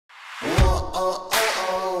The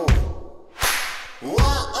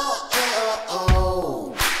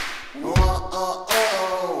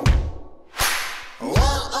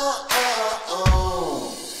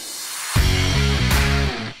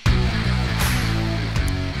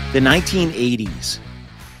 1980s.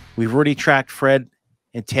 We've already tracked Fred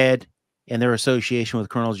and Ted and their association with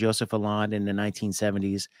Colonel Joseph Alon in the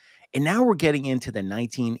 1970s. And now we're getting into the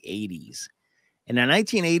 1980s. And the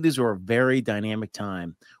 1980s were a very dynamic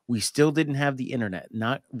time. We still didn't have the internet,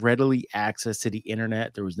 not readily access to the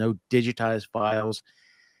internet. There was no digitized files.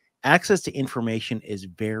 Access to information is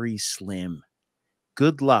very slim.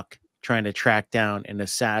 Good luck trying to track down an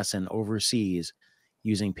assassin overseas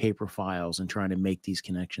using paper files and trying to make these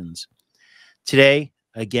connections. Today,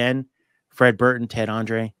 again, Fred Burton, Ted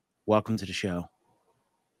Andre, welcome to the show.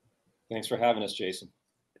 Thanks for having us, Jason.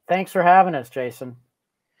 Thanks for having us, Jason.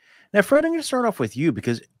 Now, Fred, I'm going to start off with you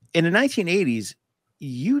because in the 1980s,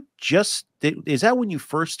 is that when you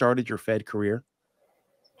first started your Fed career?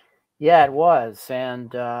 Yeah, it was.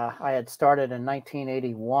 And I had started in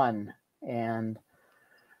 1981, and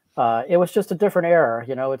it was just a different era.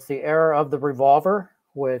 You know, it's the era of the revolver,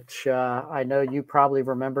 which I know you probably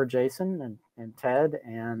remember, Jason and Ted,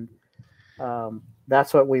 and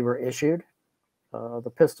that's what we were issued.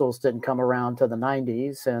 The pistols didn't come around to the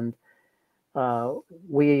 90s, and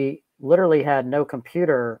we literally had no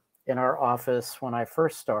computer in our office when I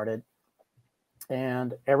first started,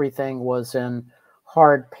 and everything was in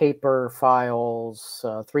hard paper files,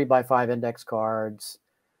 3x5 index cards.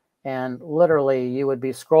 And literally, you would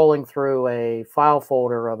be scrolling through a file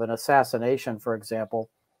folder of an assassination, for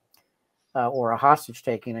example, or a hostage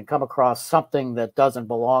taking, and come across something that doesn't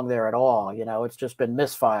belong there at all. You know, it's just been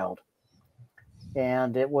misfiled.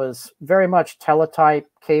 And it was very much teletype,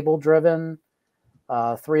 cable driven,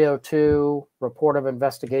 302, report of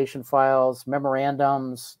investigation files,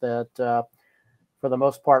 memorandums that, for the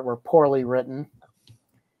most part, were poorly written.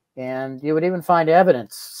 And you would even find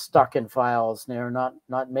evidence stuck in files, you know,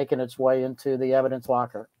 not making its way into the evidence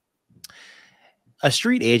locker. A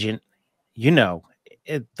street agent, you know,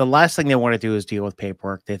 the last thing they want to do is deal with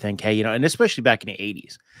paperwork. They think, hey, you know, and especially back in the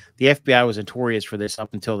 80s, the FBI was notorious for this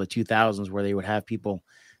up until the 2000s, where they would have people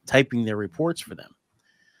typing their reports for them.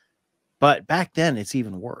 But back then, it's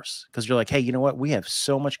even worse because you're like, hey, you know what? We have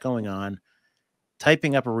so much going on,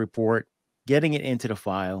 typing up a report, getting it into the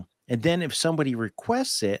file. And then if somebody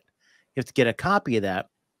requests it, you have to get a copy of that.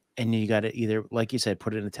 And you got to either, like you said,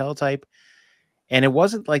 put it in a teletype. And it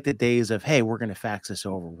wasn't like the days of, hey, we're going to fax this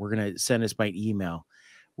over. We're going to send this by email.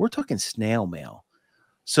 We're talking snail mail.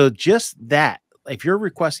 So just that, if you're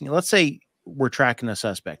requesting, let's say we're tracking a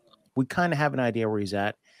suspect. We kind of have an idea where he's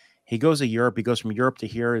at. He goes to Europe. He goes from Europe to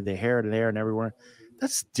here, to there, and everywhere.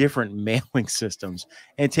 That's different mailing systems.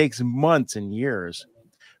 And it takes months and years.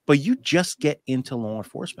 But you just get into law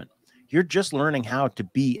enforcement. You're just learning how to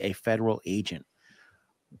be a federal agent.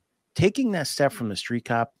 Taking that step from the street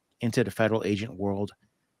cop into the federal agent world,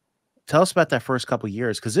 tell us about that first couple of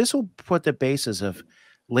years, because this will put the basis of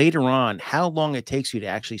later on how long it takes you to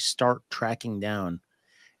actually start tracking down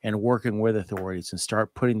and working with authorities and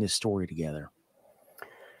start putting this story together.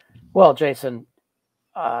 Well, Jason,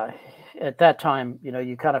 at that time, you know,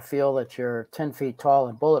 you kind of feel that you're 10 feet tall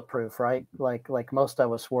and bulletproof, right? Like most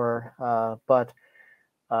of us were. But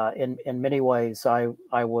in many ways, I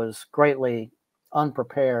was greatly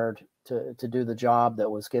unprepared to do the job that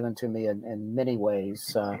was given to me in many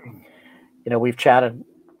ways. You know, we've chatted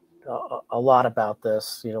a lot about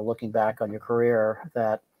this, you know, looking back on your career,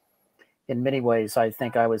 that in many ways, I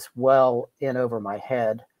think I was well in over my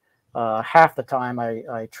head. Half the time,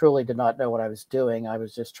 I truly did not know what I was doing. I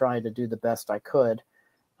was just trying to do the best I could,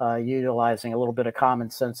 utilizing a little bit of common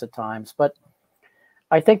sense at times. But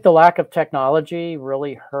I think the lack of technology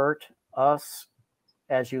really hurt us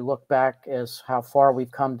as you look back as how far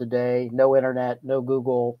we've come today. No internet, no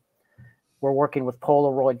Google. We're working with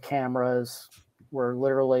Polaroid cameras. We're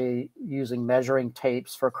literally using measuring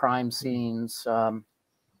tapes for crime scenes.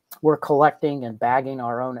 We're collecting and bagging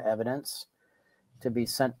our own evidence to be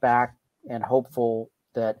sent back and hopeful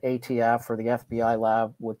that ATF or the FBI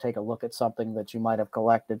lab would take a look at something that you might have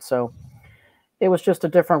collected. So it was just a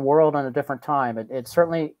different world and a different time. It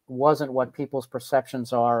certainly wasn't what people's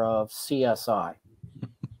perceptions are of CSI.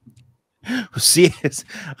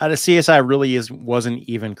 CSI really wasn't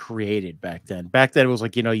even created back then. Back then, it was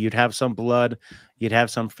like, you know, you'd have some blood, you'd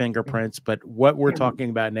have some fingerprints, but what we're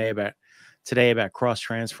talking about today about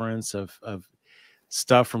cross-transference of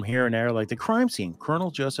stuff from here and there, like the crime scene,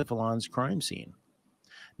 Colonel Joseph Alon's crime scene.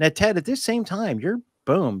 Now, Ted, at this same time, you're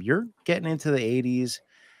getting into the 80s.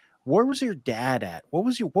 Where was your dad at? What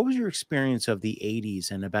was your experience of the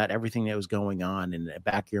 80s and about everything that was going on in the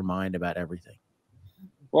back of your mind about everything?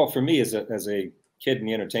 Well, for me, as a kid in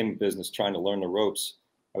the entertainment business trying to learn the ropes,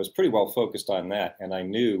 I was pretty well focused on that, and I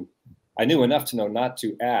knew enough to know not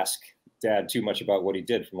to ask Dad too much about what he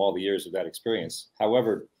did from all the years of that experience.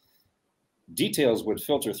 However, details would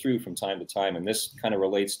filter through from time to time, and this kind of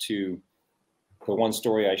relates to the one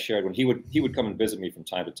story I shared when he would come and visit me from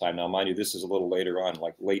time to time. Now, mind you, this is a little later on,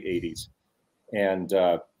 like late 80s, and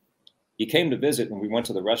he came to visit, and we went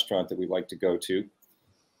to the restaurant that we like to go to.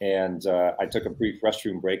 And I took a brief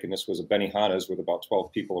restroom break, and this was a Benihana's with about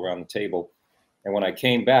 12 people around the table. And when I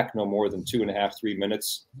came back, no more than 2.5, 3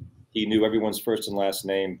 minutes, he knew everyone's first and last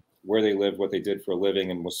name, where they lived, what they did for a living,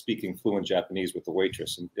 and was speaking fluent Japanese with the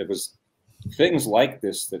waitress. And it was things like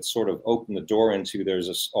this that sort of opened the door into there's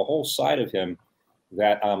a whole side of him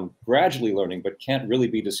that I'm gradually learning, but can't really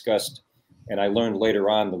be discussed. And I learned later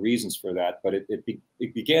on the reasons for that, but it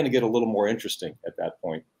began to get a little more interesting at that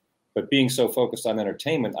point. But being so focused on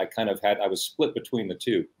entertainment, I was split between the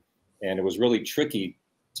two. And it was really tricky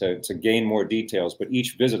to gain more details. But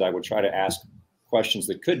each visit, I would try to ask questions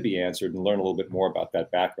that could be answered and learn a little bit more about that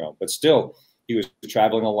background. But still, he was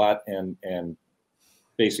traveling a lot and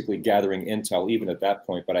basically gathering intel even at that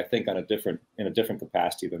point. But I think in a different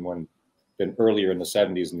capacity than earlier in the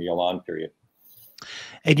 70s in the Alon period.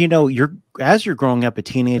 And as you're growing up a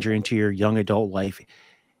teenager into your young adult life,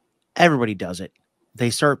 everybody does it. They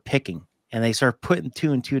start picking and they start putting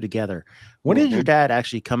two and two together. When did your dad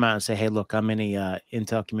actually come out and say, hey, look, I'm in the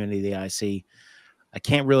intel community, the IC. I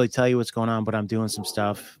can't really tell you what's going on, but I'm doing some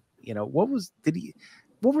stuff. What were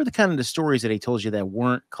the kind of the stories that he told you that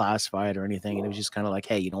weren't classified or anything? And it was just kind of like,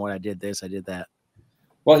 hey, you know what? I did this, I did that.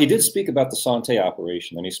 Well, he did speak about the Sante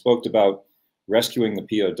operation, and he spoke about rescuing the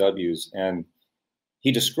POWs. And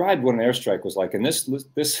he described what an airstrike was like. And this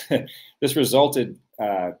resulted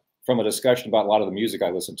from a discussion about a lot of the music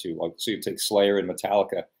I listened to. Like, so you take Slayer and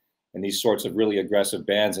Metallica and these sorts of really aggressive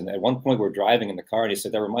bands. And at one point we're driving in the car and he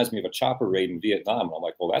said, that reminds me of a chopper raid in Vietnam. And I'm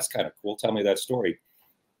like, well, that's kind of cool. Tell me that story.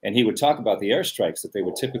 And he would talk about the airstrikes, that they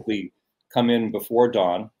would typically come in before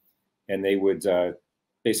dawn and they would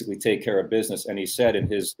basically take care of business. And he said in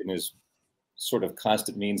his sort of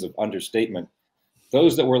constant means of understatement,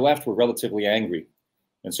 those that were left were relatively angry.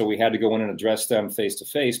 And so we had to go in and address them face to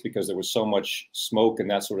face because there was so much smoke and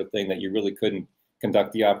that sort of thing that you really couldn't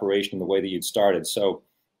conduct the operation the way that you'd started. So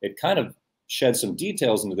it kind of shed some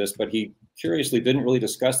details into this, but he curiously didn't really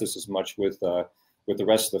discuss this as much with the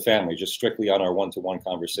rest of the family, just strictly on our one-to-one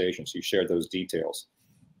conversations. He shared those details.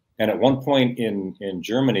 And at one point in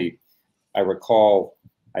Germany, I recall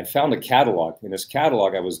I found a catalog. In this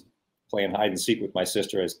catalog, I was playing hide and seek with my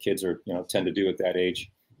sister, as kids tend to do at that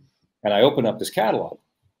age. And I opened up this catalog.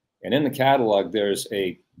 And in the catalog, there's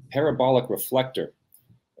a parabolic reflector.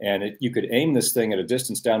 And you could aim this thing at a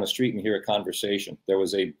distance down the street and hear a conversation. There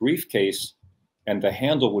was a briefcase, and the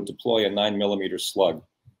handle would deploy a 9mm slug.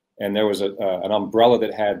 And there was an umbrella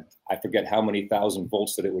that had, I forget how many thousand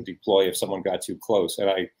volts that it would deploy if someone got too close.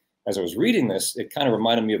 And as I was reading this, it kind of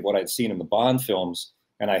reminded me of what I'd seen in the Bond films.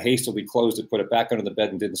 And I hastily closed it, put it back under the bed,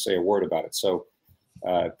 and didn't say a word about it. So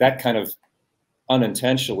that kind of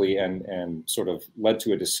unintentionally and sort of led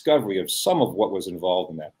to a discovery of some of what was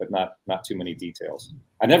involved in that, but not too many details.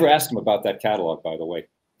 I never asked him about that catalog, by the way.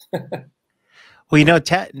 Well,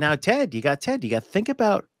 Ted, you got to think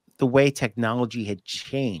about the way technology had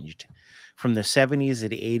changed from the 70s to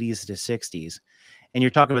the 80s to the 60s. And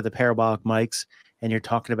you're talking about the parabolic mics, and you're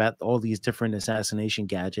talking about all these different assassination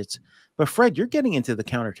gadgets. But Fred, you're getting into the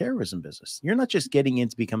counterterrorism business. You're not just getting in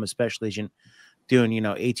to become a special agent doing,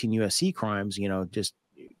 18 USC crimes, just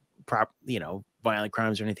violent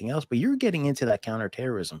crimes or anything else, but you're getting into that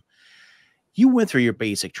counterterrorism. You went through your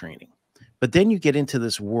basic training, but then you get into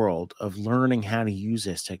this world of learning how to use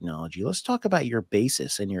this technology. Let's talk about your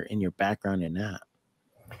basis and your background in that.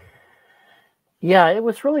 Yeah, it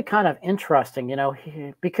was really kind of interesting.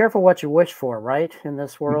 Be careful what you wish for, right? In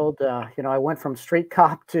this world, I went from street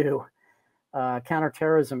cop to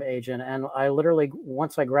counterterrorism agent. And I literally,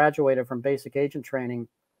 once I graduated from basic agent training,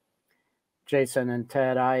 Jason and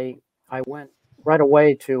Ted, I went right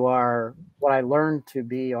away to what I learned to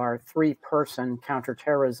be our 3-person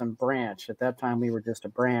counterterrorism branch. At that time, we were just a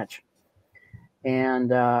branch.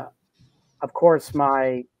 And of course,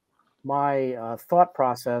 my thought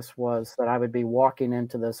process was that I would be walking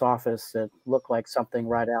into this office that looked like something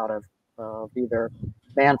right out of either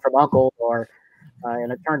Man from U.N.C.L.E. or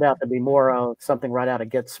and it turned out to be more of something right out of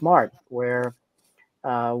Get Smart, where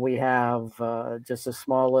we have just a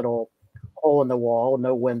small little hole in the wall,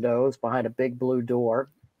 no windows, behind a big blue door.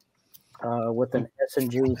 with an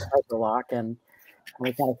S&G Hyperlock, and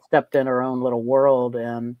we kind of stepped in our own little world,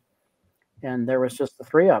 and there was just the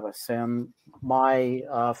three of us. And my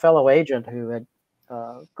fellow agent who had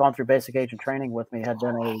gone through basic agent training with me had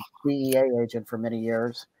been a DEA agent for many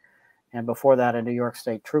years, and before that a New York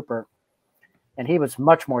State trooper. And he was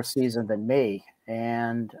much more seasoned than me.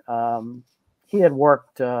 And he had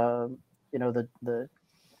worked, the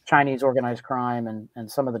Chinese organized crime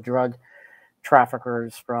and some of the drug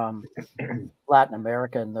traffickers from Latin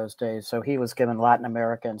America in those days. So he was given Latin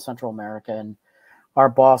America and Central America, and our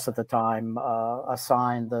boss at the time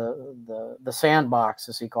assigned the sandbox,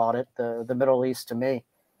 as he called it, the Middle East, to me,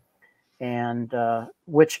 and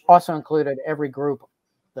which also included every group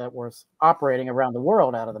that was operating around the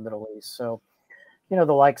world out of the Middle East. So, the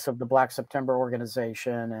likes of the Black September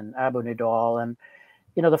organization and Abu Nidal. And,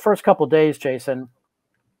 the first couple of days, Jason,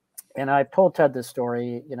 and I've told Ted this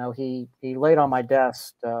story, he laid on my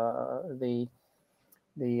desk the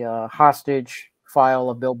hostage file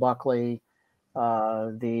of Bill Buckley,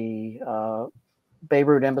 the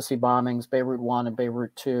Beirut embassy bombings, Beirut 1 and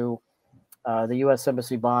Beirut 2, the U.S.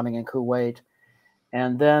 embassy bombing in Kuwait,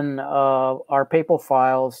 and then our papal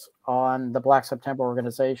files on the Black September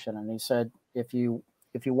organization. And he said, if you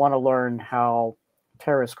want to learn how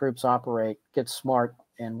terrorist groups operate, get smart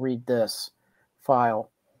and read this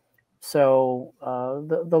file. So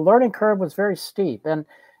the learning curve was very steep. And,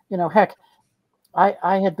 heck,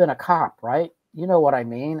 I had been a cop, right? You know what I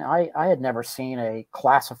mean? I had never seen a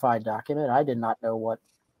classified document. I did not know what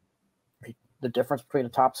the difference between a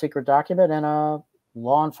top secret document and a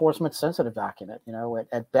law enforcement sensitive document.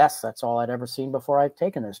 At best, that's all I'd ever seen before I'd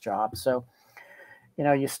taken this job. So,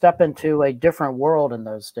 you step into a different world in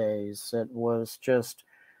those days. It was just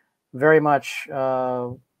very much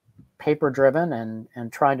paper driven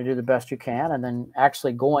and trying to do the best you can, and then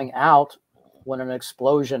actually going out when an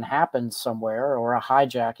explosion happens somewhere, or a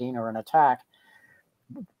hijacking or an attack,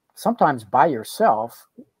 sometimes by yourself,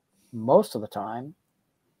 most of the time,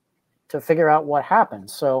 to figure out what happened.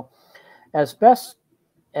 So as best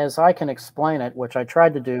as I can explain it, which I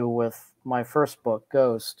tried to do with my first book,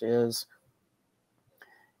 Ghost, is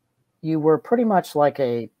you were pretty much like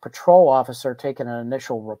a patrol officer taking an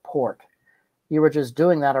initial report. You were just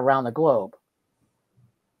doing that around the globe.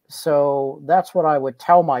 So that's what I would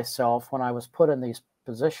tell myself when I was put in these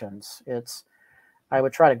positions. I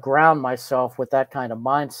would try to ground myself with that kind of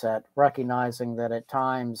mindset, recognizing that at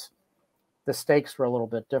times the stakes were a little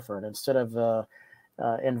bit different. Instead of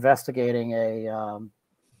investigating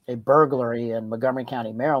a burglary in Montgomery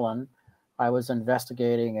County, Maryland, I was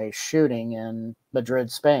investigating a shooting in Madrid,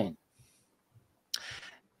 Spain.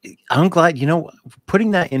 I'm glad,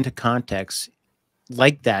 putting that into context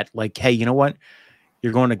like that, like, hey, you know what?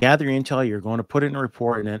 You're going to gather your intel, you're going to put it in a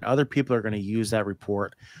report, and then other people are going to use that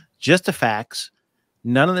report. Just the facts,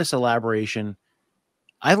 none of this elaboration.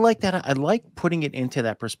 I like that. I like putting it into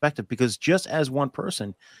that perspective, because just as one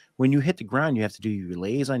person, when you hit the ground, you have to do your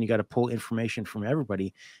liaison. You got to pull information from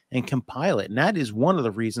everybody and compile it. And that is one of the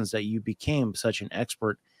reasons that you became such an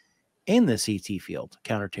expert in the CT field,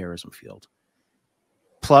 counterterrorism field.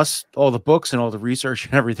 Plus all the books and all the research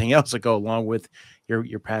and everything else that go along with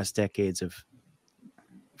your past decades of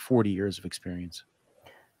 40 years of experience.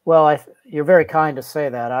 Well, you're very kind to say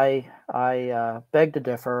that. I beg to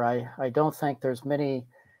differ. I don't think there's many.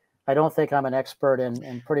 I don't think I'm an expert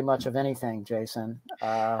in pretty much of anything, Jason.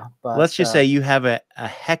 But let's just say you have a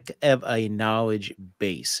heck of a knowledge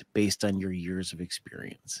base based on your years of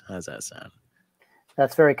experience. How's that sound?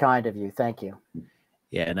 That's very kind of you. Thank you.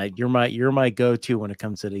 Yeah, and you're my go-to when it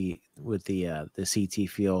comes to the CT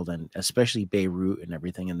field, and especially Beirut and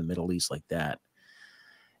everything in the Middle East like that.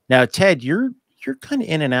 Now, Ted, you're kind of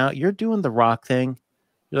in and out. You're doing the rock thing.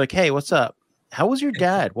 You're like, hey, what's up? How was your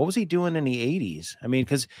dad? What was he doing in the 80s? I mean,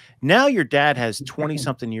 because now your dad has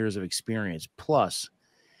 20-something years of experience. Plus,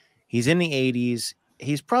 he's in the 80s.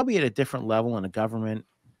 He's probably at a different level in the government.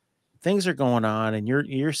 Things are going on, and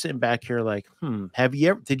you're sitting back here like,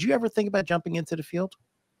 did you ever think about jumping into the field?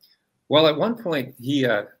 Well, at one point, he,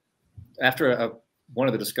 after one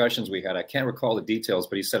of the discussions we had, I can't recall the details,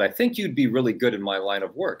 but he said, I think you'd be really good in my line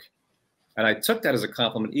of work. And I took that as a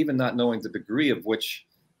compliment, even not knowing the degree of which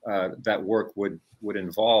that work would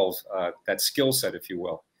involve, that skill set, if you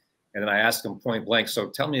will. And then I asked him point blank, so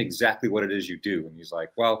tell me exactly what it is you do. And he's like,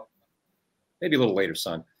 well, maybe a little later,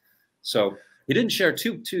 son. So he didn't share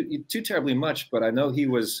too terribly much, but I know he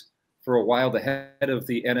was, for a while, the head of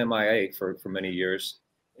the NMIA for many years,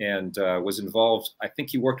 and was involved. I think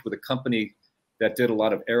he worked with a company that did a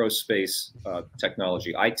lot of aerospace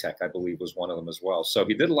technology. iTech, I believe, was one of them as well. So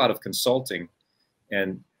he did a lot of consulting,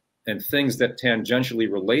 and and things that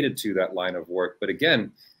tangentially related to that line of work. But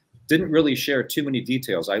again, didn't really share too many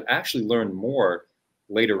details. I actually learned more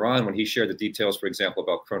later on when he shared the details, for example,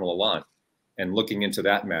 about Colonel Alon and looking into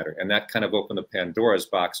that matter. And that kind of opened the Pandora's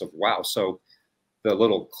box of, wow, so the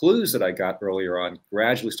little clues that I got earlier on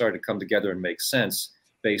gradually started to come together and make sense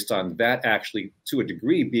based on that actually, to a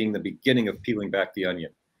degree, being the beginning of peeling back the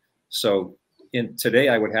onion. So today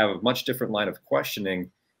I would have a much different line of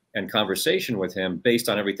questioning and conversation with him based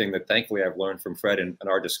on everything that thankfully I've learned from Fred and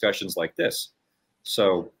our discussions like this.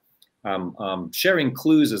 So sharing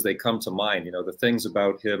clues as they come to mind, you know, the things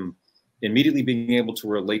about him immediately being able to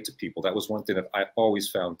relate to people. That was one thing that I always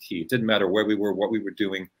found key. It didn't matter where we were, what we were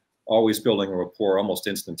doing, always building a rapport almost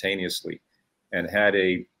instantaneously, and had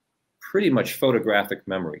a pretty much photographic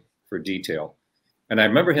memory for detail. And I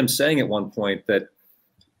remember him saying at one point that,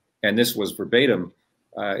 and this was verbatim,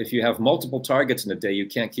 if you have multiple targets in a day, you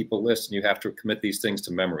can't keep a list and you have to commit these things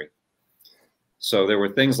to memory. So there were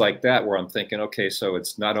things like that where I'm thinking, okay, so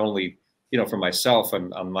it's not only, you know, for myself,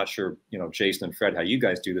 and I'm not sure, you know, Jason and Fred, how you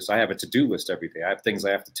guys do this. I have a to-do list every day. I have things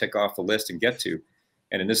I have to tick off the list and get to.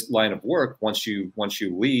 And in this line of work, once you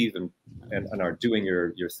leave and are doing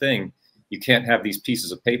your thing, you can't have these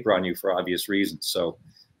pieces of paper on you for obvious reasons. So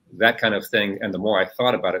that kind of thing. And the more I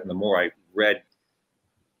thought about it and the more I read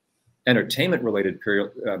entertainment related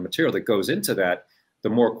material that goes into that, the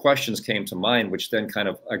more questions came to mind, which then kind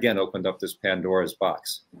of, again, opened up this Pandora's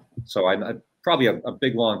box. So I probably a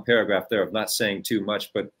big, long paragraph there of not saying too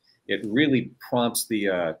much, but it really prompts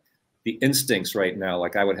the instincts right now.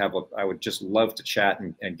 Like I would just love to chat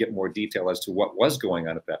and get more detail as to what was going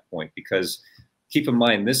on at that point, because keep in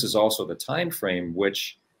mind, this is also the time frame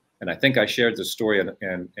which, and I think I shared this story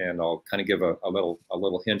and I'll kind of give a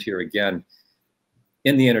little hint here again.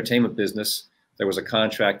 In the entertainment business, there was a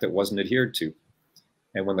contract that wasn't adhered to.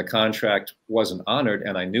 And when the contract wasn't honored,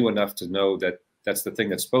 and I knew enough to know that that's the thing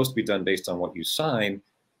that's supposed to be done based on what you sign,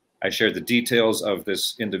 I shared the details of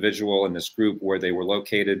this individual and this group, where they were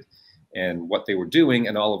located and what they were doing,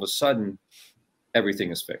 and all of a sudden,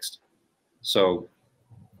 everything is fixed. So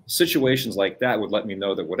situations like that would let me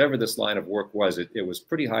know that whatever this line of work was, it was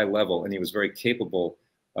pretty high level, and he was very capable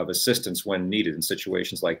of assistance when needed in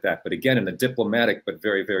situations like that. But again, in a diplomatic but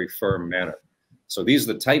very, very firm manner. So these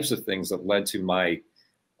are the types of things that led to my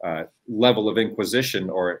level of inquisition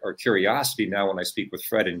or curiosity now when I speak with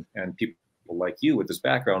Fred and people like you with this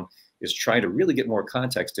background, is trying to really get more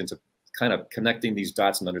context into kind of connecting these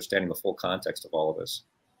dots and understanding the full context of all of this.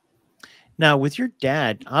 Now, with your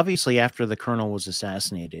dad, obviously after the colonel was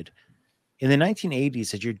assassinated, in the 1980s,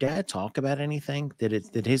 did your dad talk about anything?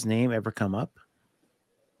 Did his name ever come up?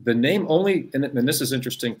 The name only, and this is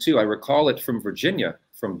interesting too, I recall it from Virginia,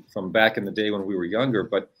 from back in the day when we were younger,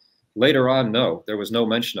 but later on, no, there was no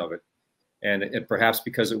mention of it. And perhaps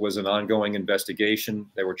because it was an ongoing investigation,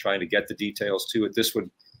 they were trying to get the details to it. This would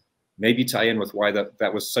maybe tie in with why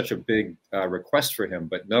that was such a big request for him.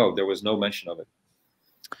 But no, there was no mention of it.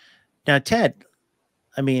 Now,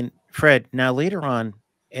 Fred, now later on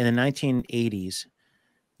in the 1980s,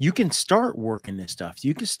 you can start working this stuff.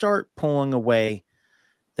 You can start pulling away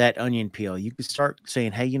that onion peel. You can start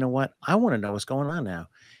saying, hey, you know what? I want to know what's going on now.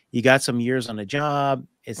 You got some years on the job.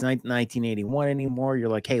 It's not 1981 anymore. You're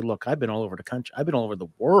like, hey, look, I've been all over the country. I've been all over the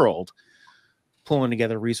world pulling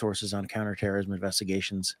together resources on counterterrorism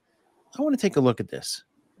investigations. I want to take a look at this.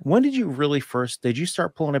 When did you really did you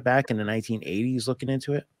start pulling it back in the 1980s, looking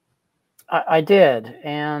into it? I did.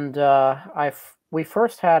 And we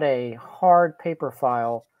first had a hard paper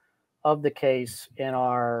file of the case in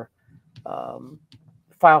our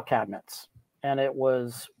file cabinets, and it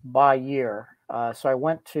was by year. So I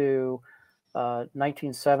went to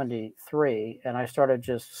 1973, and I started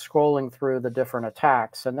just scrolling through the different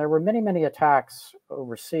attacks. And there were many, many attacks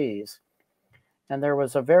overseas. And there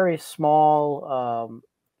was a very small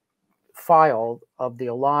file of the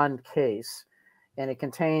Alon case, and it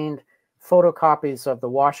contained photocopies of the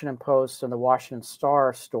Washington Post and the Washington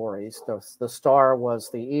Star stories. The Star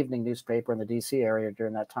was the evening newspaper in the D.C. area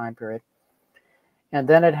during that time period. And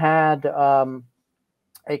then it had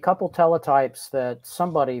a couple teletypes that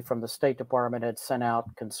somebody from the State Department had sent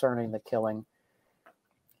out concerning the killing.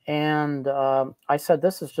 And I said,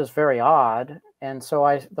 this is just very odd. And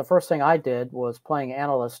so the first thing I did was, playing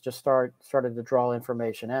analyst, just started to draw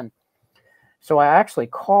information in. So I actually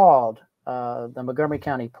called the Montgomery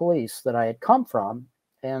County Police that I had come from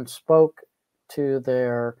and spoke to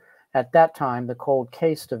their, at that time, the Cold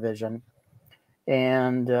Case Division.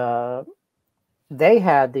 And they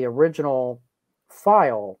had the original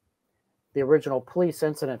file, the original police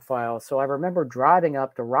incident file. So I remember driving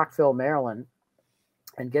up to Rockville, Maryland,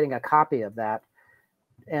 and getting a copy of that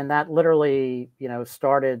that literally, you know,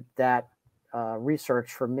 started that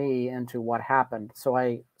research for me into what happened. So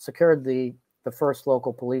I secured the first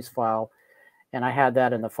local police file, and I had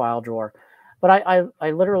that in the file drawer. But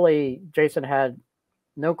I literally, Jason, had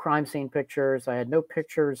no crime scene pictures. I had no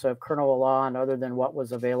pictures of Colonel Alon other than what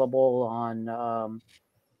was available on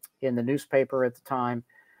in the newspaper at the time.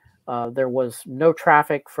 There was no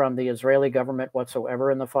traffic from the Israeli government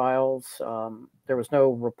whatsoever in the files. There was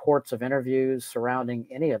no reports of interviews surrounding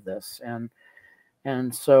any of this.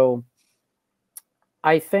 And so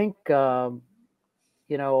I think, you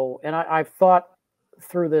know, and I've thought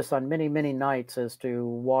through this on many, many nights as to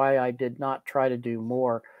why I did not try to do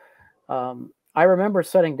more. I remember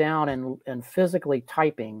sitting down and physically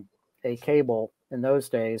typing a cable in those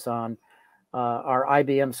days on our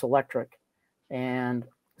IBM Selectric and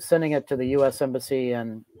sending it to the U.S. Embassy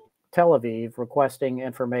in Tel Aviv, requesting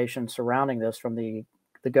information surrounding this from the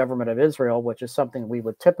government of Israel, which is something we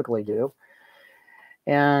would typically do.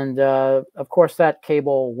 And of course, that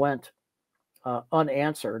cable went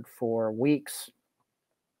unanswered for weeks.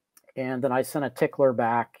 And then I sent a tickler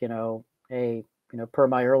back, you know, per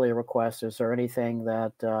my earlier request, is there anything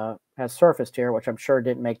that has surfaced here, which I'm sure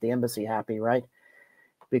didn't make the embassy happy, right?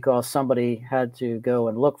 Because somebody had to go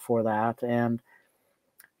and look for that. And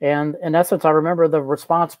in essence, I remember the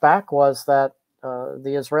response back was that the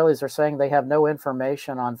Israelis are saying they have no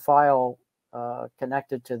information on file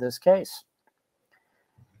connected to this case.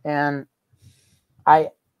 And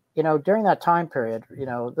you know, during that time period, you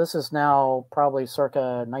know, this is now probably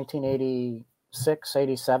circa 1986,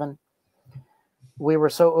 87. We were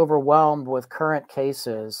so overwhelmed with current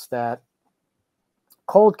cases that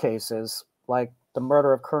cold cases like the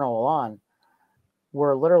murder of Colonel Alon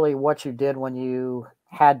were literally what you did when you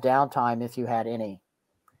had downtime, if you had any.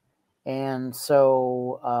 And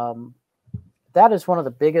so that is one of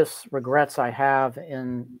the biggest regrets I have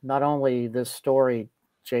in not only this story,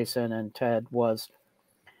 Jason and Ted, was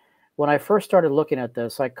when I first started looking at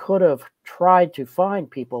this, I could have tried to find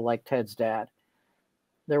people like Ted's dad.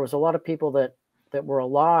 There was a lot of people that were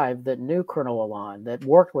alive that knew Colonel Alon, that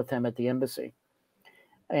worked with him at the embassy.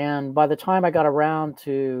 And by the time I got around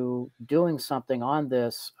to doing something on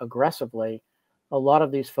this aggressively, a lot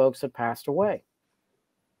of these folks had passed away.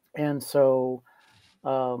 And so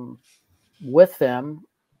with them,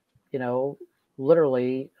 you know,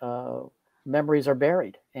 literally memories are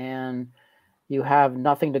buried and you have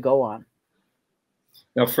nothing to go on.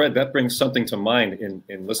 Now, Fred, that brings something to mind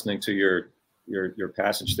in listening to your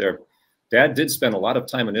passage there. Dad did spend a lot of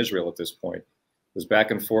time in Israel at this point. Was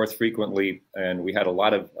back and forth frequently, and we had a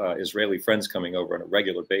lot of Israeli friends coming over on a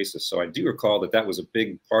regular basis. So I do recall that was a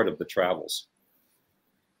big part of the travels.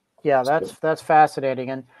 Yeah, that's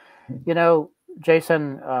fascinating. And, you know,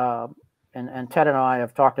 Jason and Ted and I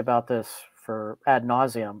have talked about this for ad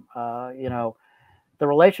nauseum. You know, the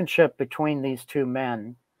relationship between these two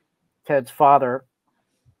men, Ted's father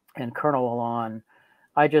and Colonel Alon,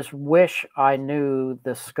 I just wish I knew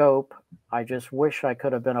the scope. I just wish I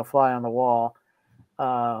could have been a fly on the wall.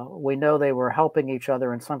 We know they were helping each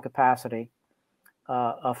other in some capacity,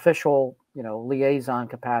 official, you know, liaison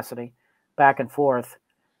capacity, back and forth.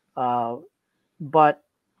 But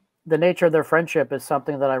the nature of their friendship is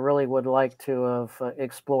something that I really would like to have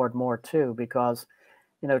explored more too, because,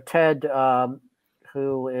 you know, Ted,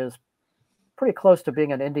 who is pretty close to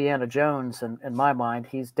being an Indiana Jones in my mind,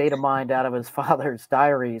 he's data mined out of his father's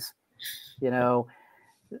diaries, you know,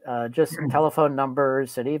 just telephone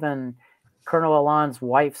numbers, and even Colonel Alon's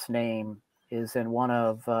wife's name is in one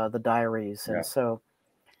of the diaries. And so,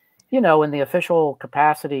 you know, in the official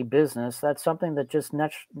capacity business, that's something that just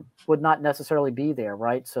would not necessarily be there,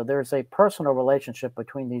 right? So there's a personal relationship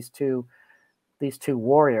between these two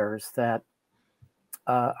warriors that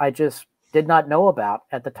I just did not know about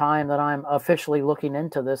at the time that I'm officially looking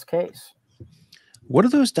into this case. What are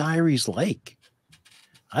those diaries like?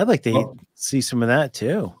 I'd like to see some of that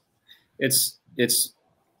too. It's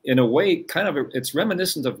in a way it's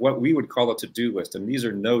reminiscent of what we would call a to-do list. And these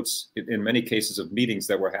are notes in many cases of meetings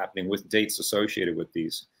that were happening with dates associated with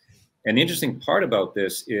these. And the interesting part about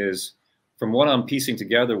this is, from what I'm piecing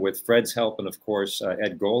together with Fred's help and of course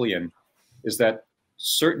Ed Golian, is that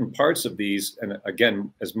certain parts of these, and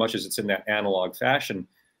again, as much as it's in that analog fashion,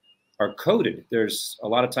 are coded. There's a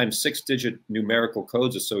lot of times 6-digit numerical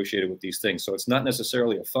codes associated with these things. So it's not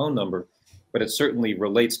necessarily a phone number, but it certainly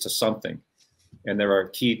relates to something. And there are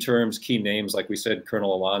key terms, key names, like we said,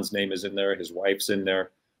 Colonel Alon's name is in there, his wife's in there,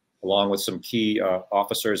 along with some key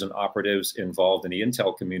officers and operatives involved in the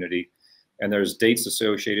intel community. And there's dates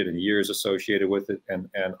associated and years associated with it, and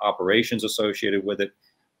operations associated with it,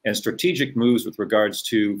 and strategic moves with regards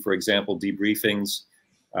to, for example, debriefings,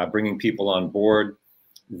 bringing people on board,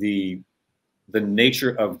 the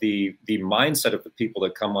nature of the mindset of the people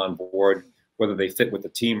that come on board, whether they fit with the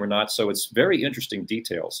team or not. So it's very interesting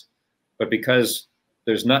details. But because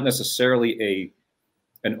there's not necessarily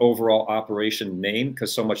an overall operation name,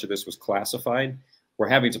 because so much of this was classified, we're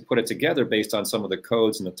having to put it together based on some of the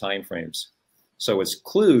codes and the timeframes. So it's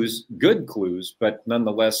clues, good clues, but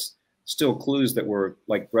nonetheless still clues that were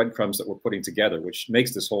like breadcrumbs that we're putting together, which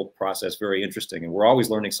makes this whole process very interesting. And we're always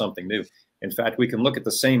learning something new. In fact, we can look at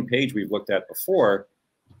the same page we've looked at before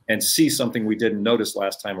and see something we didn't notice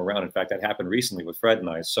last time around. In fact, that happened recently with Fred and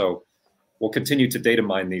I. So we'll continue to data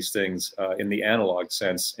mine these things in the analog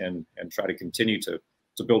sense and try to continue to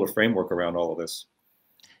build a framework around all of this.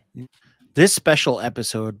 This special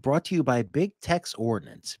episode brought to you by Big Tex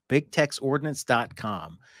Ordnance,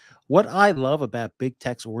 bigtexordnance.com. What I love about Big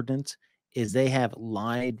Tex Ordnance is they have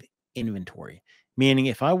live inventory, meaning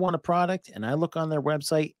if I want a product and I look on their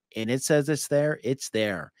website and it says it's there, it's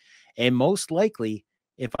there. And most likely,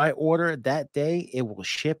 if I order it that day, it will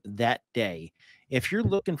ship that day. If you're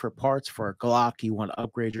looking for parts for a Glock, you want to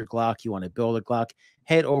upgrade your Glock, you want to build a Glock,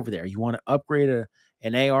 head over there. You want to upgrade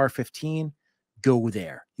an AR-15, go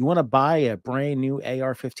there. You want to buy a brand new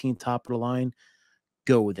AR-15 top of the line,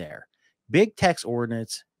 go there. Big Tex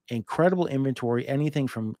Ordnance, incredible inventory, anything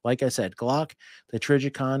from, like I said, Glock, the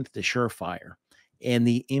Trijicon, the Surefire, and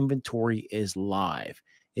the inventory is live.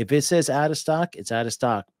 If it says out of stock, it's out of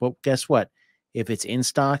stock. But guess what? If it's in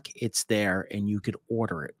stock, it's there and you could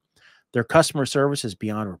order it. Their customer service is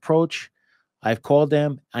beyond reproach. I've called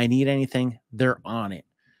them. I need anything. They're on it.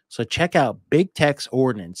 So check out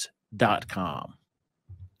bigtexordnance.com.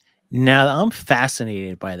 Now, I'm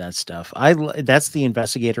fascinated by that stuff. That's the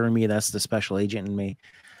investigator in me. That's the special agent in me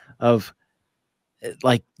of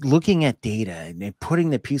like looking at data and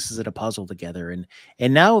putting the pieces of the puzzle together. And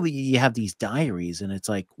now you have these diaries and it's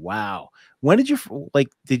like, wow. When did you,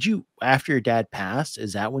 after your dad passed,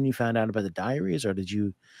 is that when you found out about the diaries, or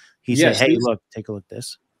he said, hey, look, take a look at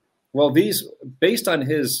this? Well, these, based on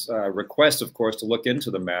his request, of course, to look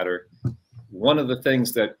into the matter, one of the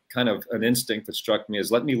things that kind of an instinct that struck me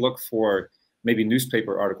is let me look for maybe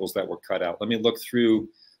newspaper articles that were cut out. Let me look through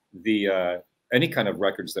the any kind of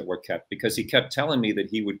records that were kept, because he kept telling me that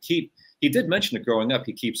he did mention it growing up.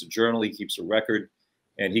 He keeps a journal, he keeps a record,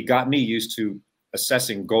 and he got me used to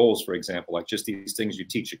assessing goals, for example, like just these things you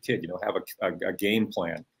teach a kid, have a game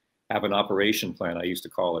plan, have an operation plan, I used to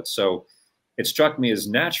call it. So it struck me as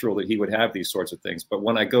natural that he would have these sorts of things. But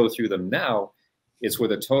when I go through them now, it's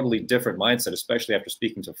with a totally different mindset, especially after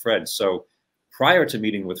speaking to Fred. So prior to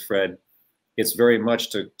meeting with Fred, it's very much,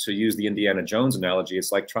 to use the Indiana Jones analogy,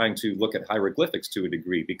 it's like trying to look at hieroglyphics to a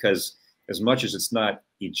degree, because as much as it's not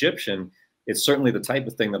Egyptian, it's certainly the type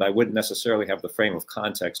of thing that I wouldn't necessarily have the frame of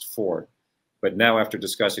context for. But now, after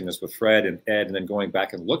discussing this with Fred and Ed, and then going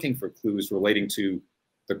back and looking for clues relating to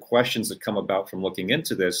the questions that come about from looking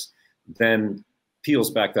into this, then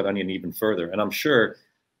peels back that onion even further. And I'm sure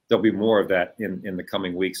there'll be more of that in the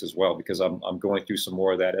coming weeks as well, because I'm going through some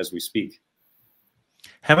more of that as we speak.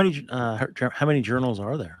 How many journals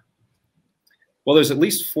are there? Well, there's at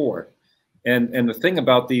least 4. And the thing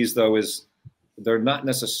about these, though, is they're not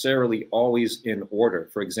necessarily always in order.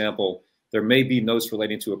 For example, there may be notes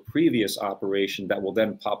relating to a previous operation that will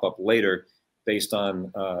then pop up later based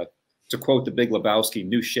on, to quote the Big Lebowski,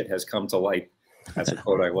 new shit has come to light. That's a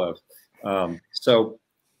quote I love. So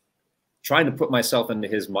trying to put myself into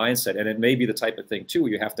his mindset, and it may be the type of thing, too,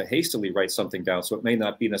 where you have to hastily write something down. So it may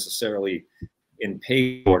not be necessarily in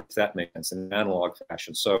paper, if that makes sense, in an analog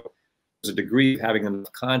fashion. So there's a degree of having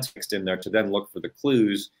enough context in there to then look for the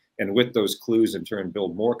clues, and with those clues in turn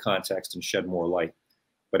build more context and shed more light.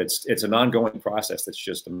 But it's an ongoing process that's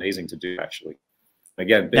just amazing to do, actually.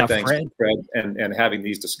 Again, big thanks to Fred and having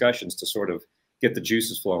these discussions to sort of get the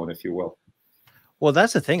juices flowing, if you will. Well,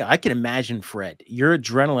 that's the thing. I can imagine, Fred, your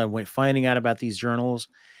adrenaline when finding out about these journals.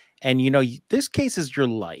 And, this case is your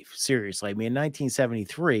life. Seriously. I mean, in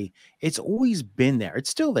 1973, it's always been there.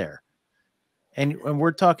 It's still there. And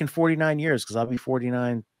we're talking 49 years, because I'll be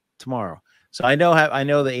 49 tomorrow. So I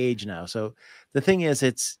know the age now. So the thing is,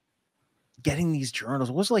 it's getting these journals.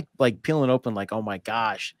 It was like peeling open, like, oh my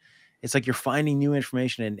gosh. It's like you're finding new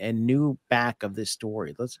information and new back of this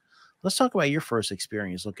story. Let's talk about your first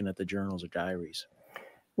experience looking at the journals or diaries.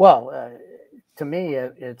 Well, to me,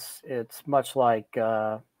 it's much like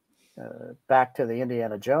back to the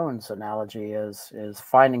Indiana Jones analogy is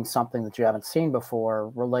finding something that you haven't seen before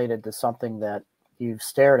related to something that you've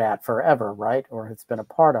stared at forever, right? Or it's been a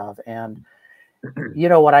part of. And you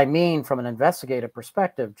know what I mean from an investigative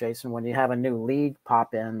perspective, Jason, when you have a new lead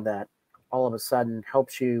pop in that all of a sudden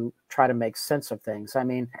helps you try to make sense of things. I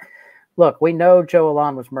mean, look, we know Joe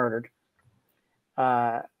Alon was murdered.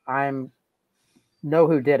 I know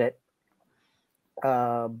who did it,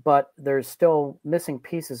 but there's still missing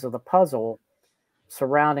pieces of the puzzle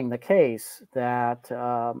surrounding the case that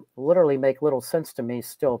literally make little sense to me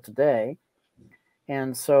still today.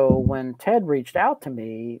 And so when Ted reached out to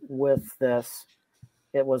me with this,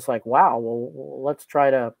 it was like, wow, well, let's try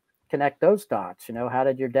to connect those dots. You know, how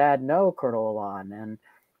did your dad know Colonel Alon? And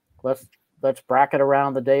let's bracket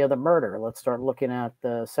around the day of the murder. Let's start looking at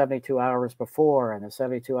the 72 hours before and the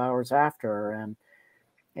 72 hours after, and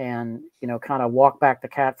you know, kind of walk back the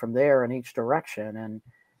cat from there in each direction,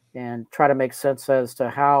 and try to make sense as to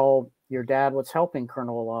how your dad was helping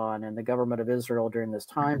Colonel Alon and the government of Israel during this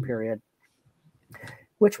time period,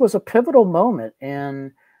 which was a pivotal moment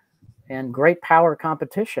in great power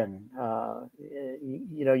competition.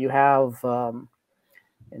 You know, you have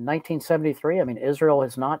in 1973. I mean, Israel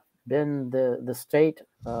has not been the state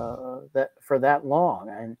that for that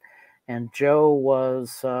long, and Joe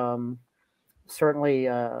was certainly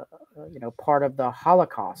you know, part of the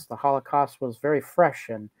Holocaust. The Holocaust was very fresh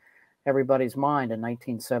in everybody's mind in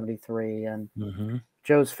 1973, and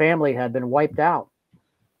Joe's family had been wiped out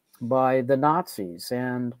by the Nazis,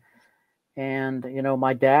 and you know,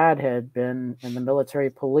 my dad had been in the military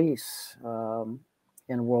police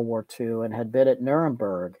in World War II and had been at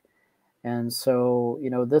Nuremberg. And so, you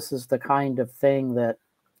know, this is the kind of thing that,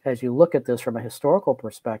 as you look at this from a historical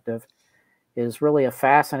perspective, is really a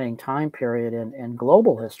fascinating time period in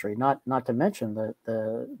global history, not to mention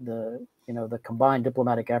the you know, the combined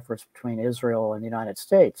diplomatic efforts between Israel and the United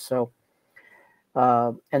States. So,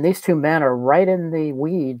 and these two men are right in the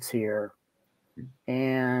weeds here,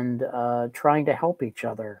 and trying to help each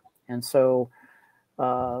other. And so,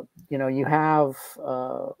 you know, you have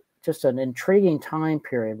just an intriguing time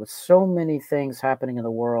period with so many things happening in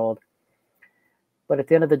the world. But at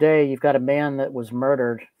the end of the day, you've got a man that was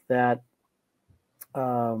murdered that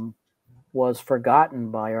was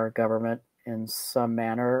forgotten by our government in some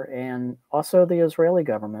manner, and also the Israeli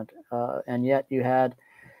government. And yet you had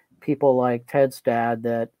people like Ted's dad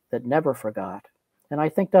that never forgot. And I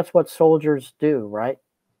think that's what soldiers do, right?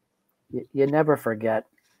 You never forget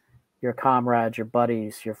your comrades, your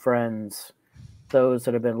buddies, your friends, those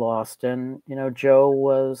that have been lost. And, you know, Joe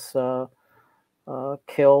was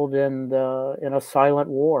killed in a silent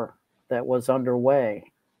war that was underway.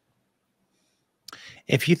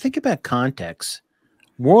 If you think about context,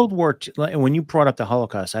 World War II, when you brought up the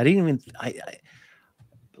Holocaust, I didn't even, I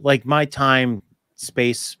like, my time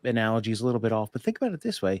space analogy is a little bit off, but think about it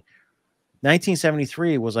this way.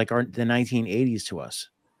 1973 was like the 1980s to us.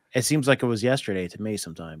 It seems like it was yesterday to me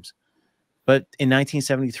sometimes. But in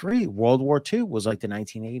 1973, World War II was like the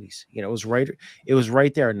 1980s. You know, it was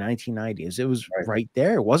right there in 1990s. It was right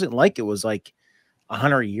there. It wasn't like it was like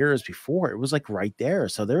 100 years before. It was like right there.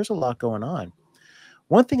 So there's a lot going on.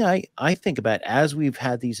 One thing I think about as we've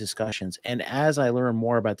had these discussions, and as I learn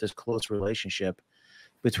more about this close relationship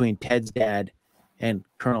between Ted's dad and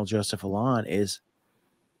Colonel Joseph Alon, is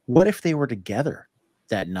what if they were together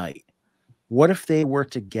that night? What if they were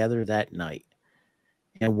together that night?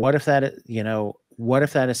 And what if that, you know, what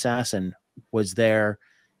if that assassin was there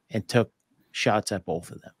and took shots at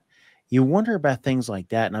both of them? You wonder about things like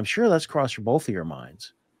that. And I'm sure that's crossed both of your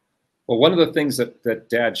minds. Well, one of the things that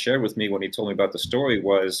Dad shared with me when he told me about the story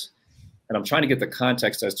was, and I'm trying to get the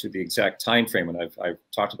context as to the exact time frame, and I've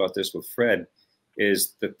talked about this with Fred,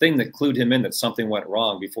 is the thing that clued him in that something went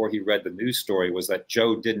wrong before he read the news story was that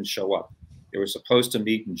Joe didn't show up. They were supposed to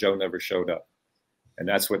meet and Joe never showed up. And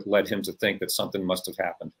that's what led him to think that something must have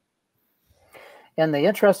happened. And the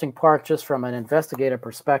interesting part, just from an investigative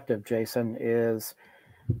perspective, Jason, is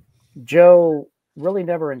Joe really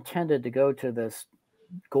never intended to go to this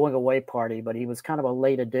going away party, but he was kind of a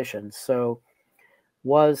late addition. So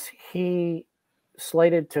was he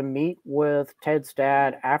slated to meet with Ted's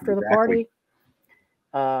dad after the party?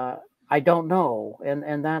 I don't know.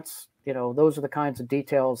 And that's, you know, those are the kinds of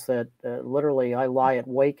details that literally I lie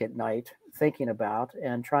awake at night thinking about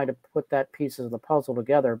and trying to put that pieces of the puzzle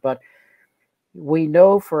together. But we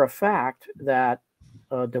know for a fact that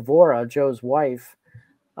Devorah, Joe's wife,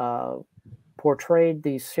 portrayed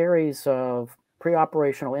these series of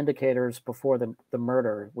pre-operational indicators before the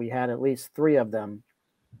murder. We had at least 3 of them,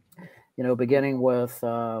 you know, beginning with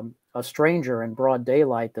a stranger in broad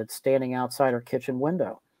daylight that's standing outside her kitchen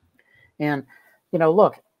window. And, you know,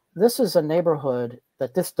 look, this is a neighborhood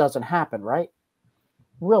that this doesn't happen, right?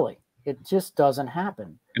 Really, it just doesn't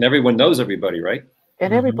happen. And everyone knows everybody, right?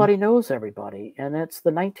 And everybody knows everybody. And it's the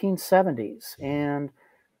 1970s. And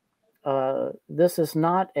this is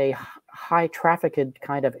not a high trafficked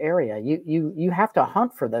kind of area. You have to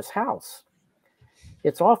hunt for this house.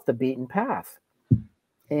 It's off the beaten path.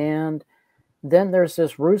 And then there's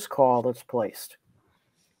this ruse call that's placed,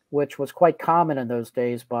 which was quite common in those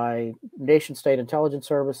days by nation-state intelligence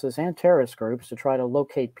services and terrorist groups to try to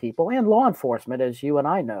locate people, and law enforcement, as you and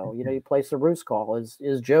I know. You know, you place a ruse call.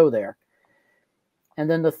 Is Joe there? And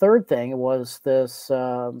then the third thing was this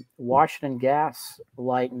Washington gas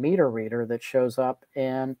light meter reader that shows up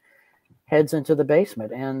and heads into the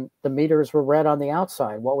basement. And the meters were read on the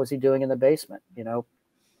outside. What was he doing in the basement? You know,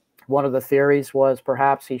 one of the theories was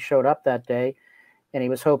perhaps he showed up that day and he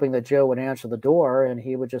was hoping that Joe would answer the door and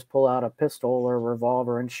he would just pull out a pistol or a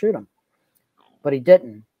revolver and shoot him. But he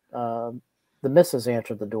didn't. The missus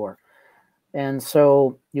answered the door. And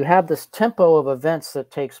so you have this tempo of events that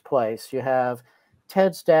takes place. You have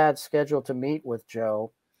Ted's dad scheduled to meet with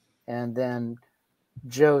Joe, and then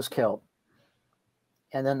Joe's killed.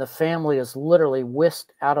 And then the family is literally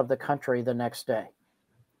whisked out of the country the next day.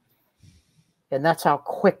 And that's how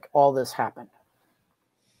quick all this happened.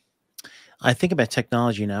 I think about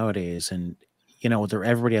technology nowadays, and you know,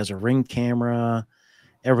 everybody has a Ring camera,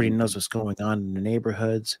 everybody knows what's going on in the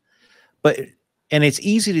neighborhoods, and it's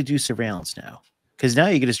easy to do surveillance now because now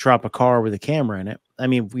you can just drop a car with a camera in it. I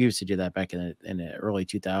mean, we used to do that back in the early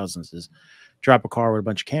 2000s, is drop a car with a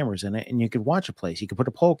bunch of cameras in it, and you could watch a place. You could put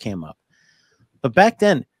a pole cam up. But back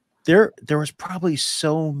then, there was probably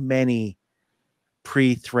so many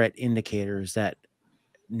pre-threat indicators that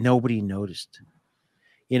nobody noticed.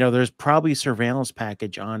 You know, there's probably a surveillance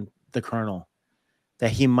package on the colonel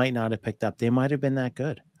that he might not have picked up. They might have been that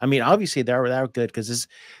good. I mean, obviously they were that good because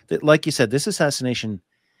like you said, this assassination,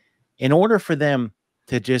 in order for them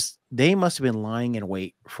to they must have been lying in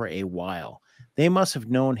wait for a while. They must have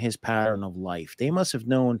known his pattern of life. They must have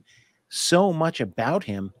known so much about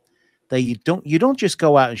him that you don't just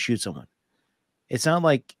go out and shoot someone. It's not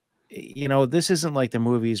like, you know, this isn't like the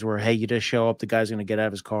movies where, hey, you just show up, the guy's going to get out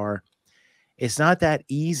of his car. It's not that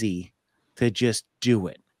easy to just do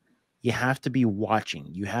it. You have to be watching.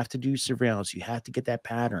 You have to do surveillance. You have to get that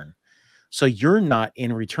pattern. So you're not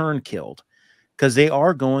in return killed, because they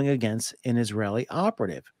are going against an Israeli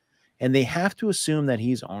operative, and they have to assume that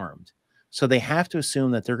he's armed. So they have to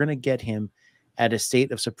assume that they're going to get him at a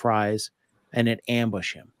state of surprise and then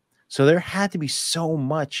ambush him. So there had to be so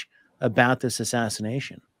much about this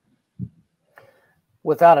assassination.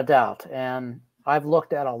 Without a doubt. And I've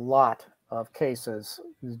looked at a lot of cases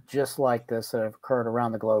just like this that have occurred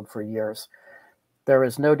around the globe for years. There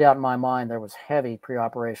is no doubt in my mind there was heavy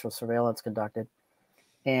pre-operational surveillance conducted.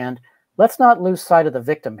 And let's not lose sight of the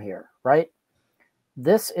victim here, right?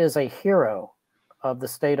 This is a hero of the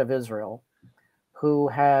state of Israel who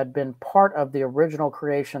had been part of the original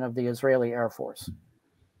creation of the Israeli Air Force.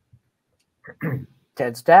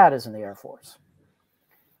 Ted's dad is in the Air Force.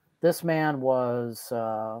 This man was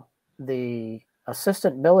the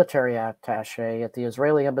assistant military attaché at the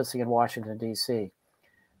Israeli embassy in Washington, D.C.,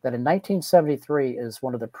 that in 1973 is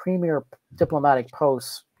one of the premier diplomatic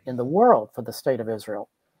posts in the world for the state of Israel.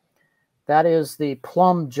 That is the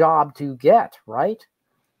plum job to get, right?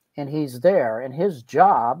 And he's there, and his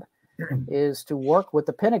job is to work with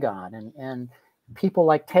the Pentagon and people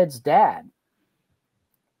like Ted's dad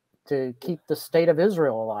to keep the state of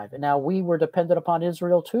Israel alive. And now we were dependent upon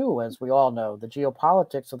Israel too, as we all know, the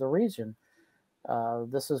geopolitics of the region.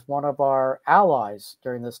 This is one of our allies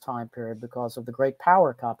during this time period because of the great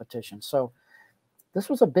power competition. So this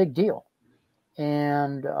was a big deal.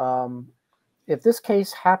 And if this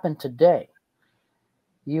case happened today,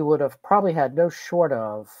 you would have probably had no short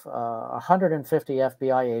of 150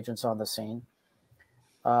 FBI agents on the scene.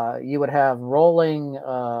 You would have rolling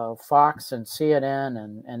Fox and CNN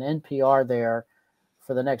and NPR there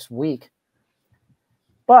for the next week.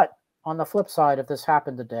 But on the flip side, if this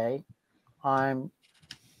happened today, I'm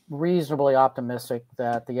reasonably optimistic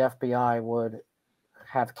that the FBI would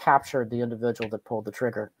have captured the individual that pulled the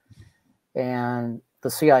trigger. And the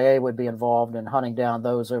CIA would be involved in hunting down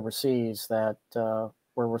those overseas that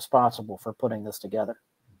were responsible for putting this together.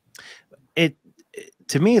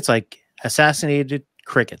 To me, it's like assassinated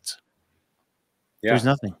crickets. Yeah. There's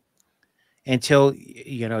nothing until,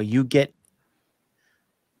 you know, you get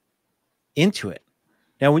into it.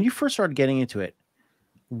 Now, when you first started getting into it,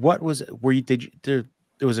 what was there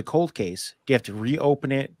was a cold case? Do you have to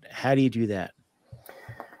reopen it? How do you do that?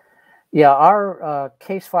 Yeah, our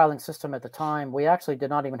case filing system at the time, we actually did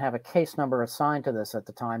not even have a case number assigned to this at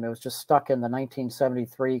the time. It was just stuck in the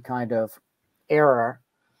 1973 kind of era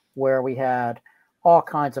where we had all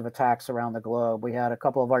kinds of attacks around the globe. We had a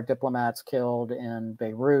couple of our diplomats killed in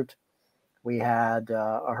Beirut. We had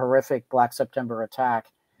a horrific Black September attack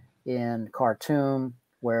in Khartoum,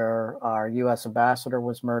 where our U.S. ambassador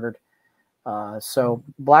was murdered. So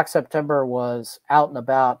Black September was out and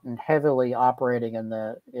about and heavily operating in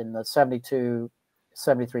the 72,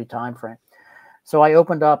 73 timeframe. So I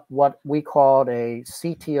opened up what we called a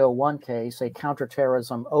CTO1 case, a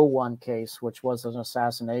counterterrorism 01 case, which was an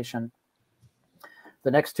assassination. The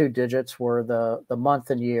next two digits were the month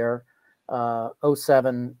and year,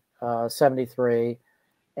 07, 73.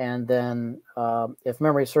 And then, if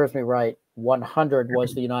memory serves me right, 100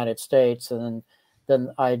 was the United States. And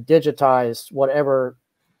then I digitized whatever,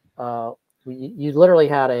 you literally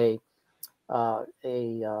had a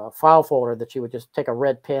file folder that you would just take a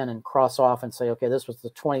red pen and cross off and say, okay, this was the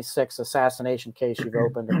 26th assassination case you've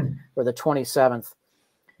opened, or the 27th.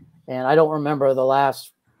 And I don't remember the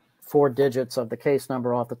last 4 digits of the case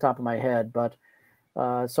number off the top of my head, but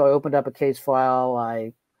so I opened up a case file.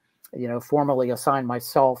 I, formally assigned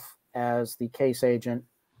myself as the case agent,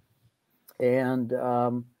 and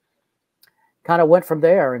kind of went from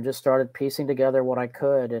there and just started piecing together what I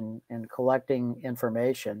could and collecting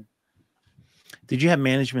information. Did you have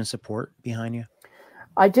management support behind you?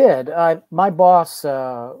 I did. My boss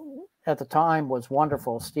at the time was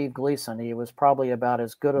wonderful, Steve Gleason. He was probably about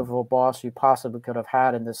as good of a boss you possibly could have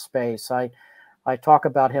had in this space. I talk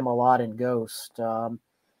about him a lot in Ghost.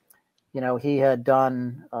 He had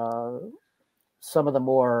done some of the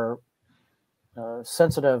more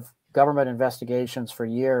sensitive government investigations for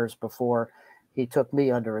years before he took me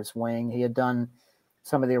under his wing. He had done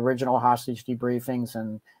some of the original hostage debriefings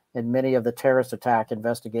and many of the terrorist attack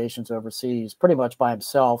investigations overseas, pretty much by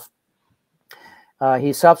himself.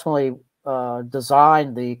 He subsequently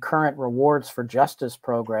designed the current Rewards for Justice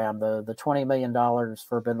program, the $20 million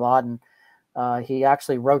for bin Laden. He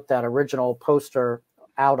actually wrote that original poster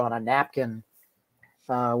out on a napkin,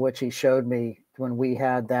 which he showed me when we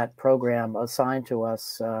had that program assigned to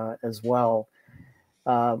us as well.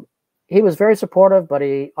 He was very supportive, but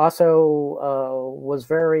he also was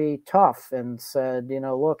very tough and said,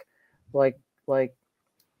 look, like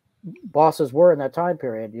bosses were in that time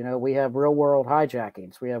period. We have real world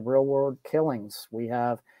hijackings. We have real world killings. We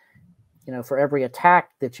have, for every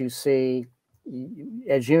attack that you see,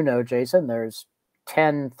 as you know, Jason, there's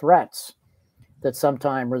 10 threats that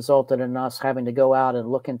sometimes resulted in us having to go out and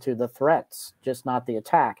look into the threats, just not the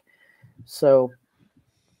attack. So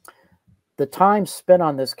the time spent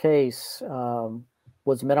on this case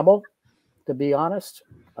was minimal, to be honest,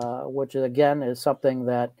 which again is something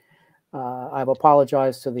that I've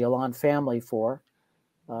apologized to the Alon family for.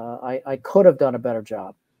 I could have done a better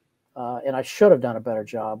job, and I should have done a better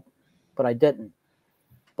job, but I didn't.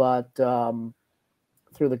 But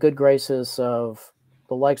through the good graces of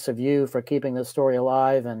the likes of you for keeping this story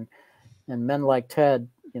alive, and men like Ted,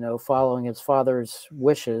 following his father's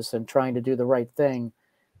wishes and trying to do the right thing,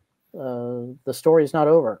 the story is not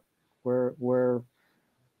over. We're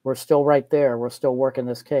still right there. We're still working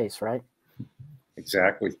this case, right?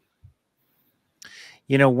 Exactly.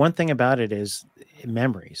 One thing about it is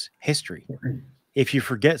memories, history. If you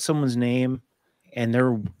forget someone's name and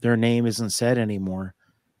their name isn't said anymore,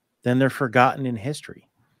 then they're forgotten in history.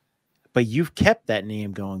 But you've kept that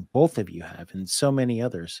name going. Both of you have, and so many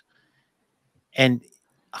others. And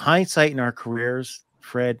hindsight in our careers,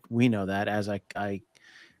 Fred, we know that as I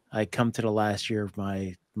come to the last year of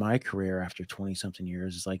my career after 20 something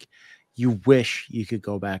years, it's like you wish you could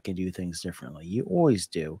go back and do things differently. You always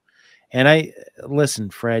do. And listen,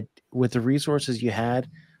 Fred, with the resources you had,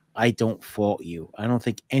 I don't fault you. I don't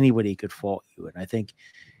think anybody could fault you. And I think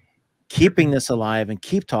keeping this alive and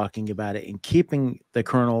keep talking about it and keeping the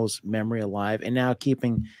Colonel's memory alive, and now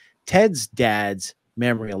keeping Ted's dad's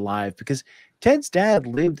memory alive, because Ted's dad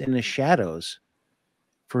lived in the shadows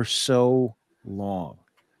for so long,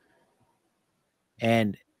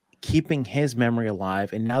 and keeping his memory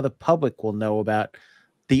alive. And now the public will know about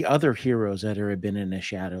the other heroes that have been in the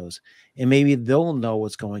shadows, and maybe they'll know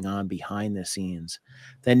what's going on behind the scenes,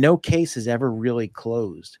 that no case is ever really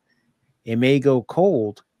closed. It may go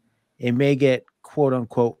cold, it may get quote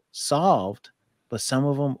unquote solved, but some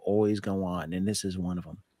of them always go on, and this is one of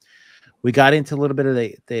them. We got into a little bit of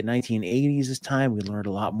the 1980s this time. We learned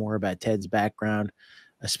a lot more about Ted's background,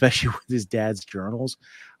 especially with his dad's journals.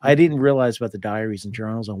 I didn't realize about the diaries and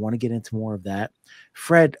journals. I want to get into more of that.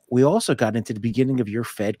 Fred, we also got into the beginning of your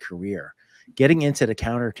Fed career, getting into the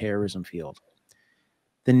counterterrorism field.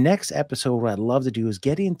 The next episode, what I'd love to do is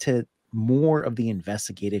get into more of the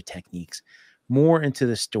investigative techniques, more into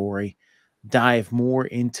the story, dive more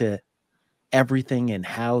into everything and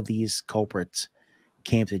how these culprits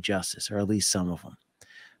came to justice, or at least some of them.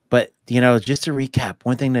 But, you know, just to recap,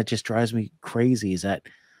 one thing that just drives me crazy is that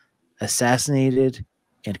assassinated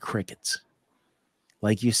and crickets.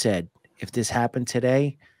 Like you said, if this happened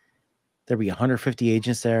today, there'd be 150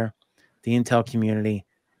 agents there, the intel community,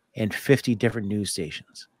 and 50 different news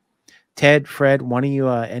stations. Ted, Fred, why don't you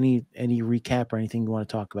any recap or anything you want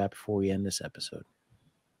to talk about before we end this episode?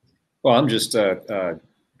 Well, I'm just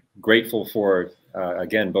grateful for,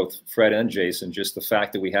 again, both Fred and Jason, just the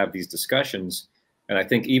fact that we have these discussions. And I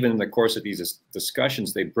think even in the course of these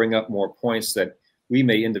discussions, they bring up more points that we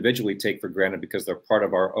may individually take for granted because they're part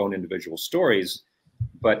of our own individual stories.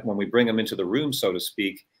 But when we bring them into the room, so to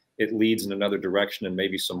speak, it leads in another direction and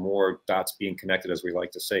maybe some more dots being connected, as we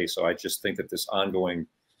like to say. So I just think that this ongoing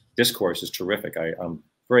discourse is terrific. I'm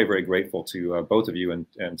very, very grateful to both of you and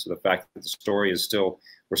to the fact that the story is still,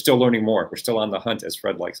 we're still learning more. We're still on the hunt, as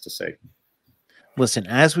Fred likes to say. Listen,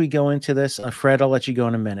 as we go into this, Fred, I'll let you go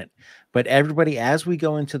in a minute. But everybody, as we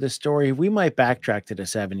go into the story, we might backtrack to the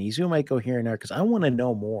 70s. We might go here and there because I want to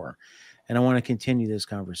know more and I want to continue this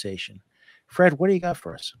conversation. Fred, what do you got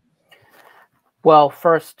for us? Well,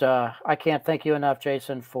 first, I can't thank you enough,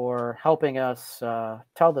 Jason, for helping us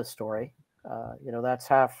tell this story. You know, that's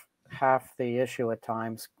half the issue at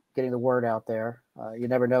times, getting the word out there. You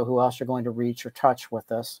never know who else you're going to reach or touch with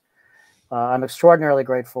this. I'm extraordinarily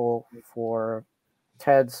grateful for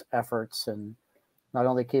Ted's efforts and not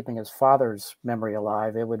only keeping his father's memory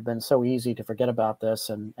alive. It would have been so easy to forget about this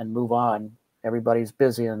and move on. Everybody's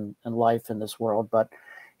busy in life in this world, but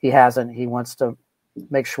he hasn't. He wants to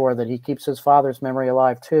make sure that he keeps his father's memory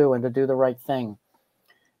alive too, and to do the right thing.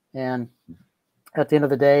 And at the end of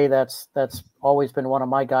the day, that's always been one of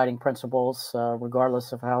my guiding principles,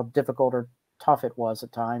 regardless of how difficult or tough it was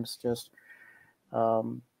at times.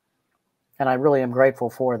 And I really am grateful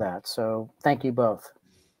for that. So thank you both.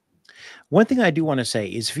 One thing I do want to say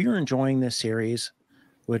is if you're enjoying this series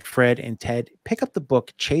with Fred and Ted, pick up the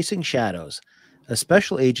book Chasing Shadows, a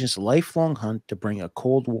special agent's lifelong hunt to bring a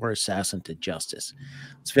Cold War assassin to justice.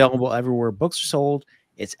 It's available everywhere books are sold.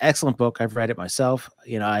 It's an excellent book. I've read it myself.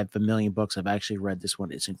 You know, I have a million books. I've actually read this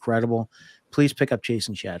one. It's incredible. Please pick up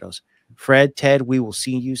Chasing Shadows. Fred, Ted, we will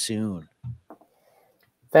see you soon.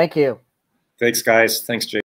 Thank you. Thanks, guys. Thanks, Jay.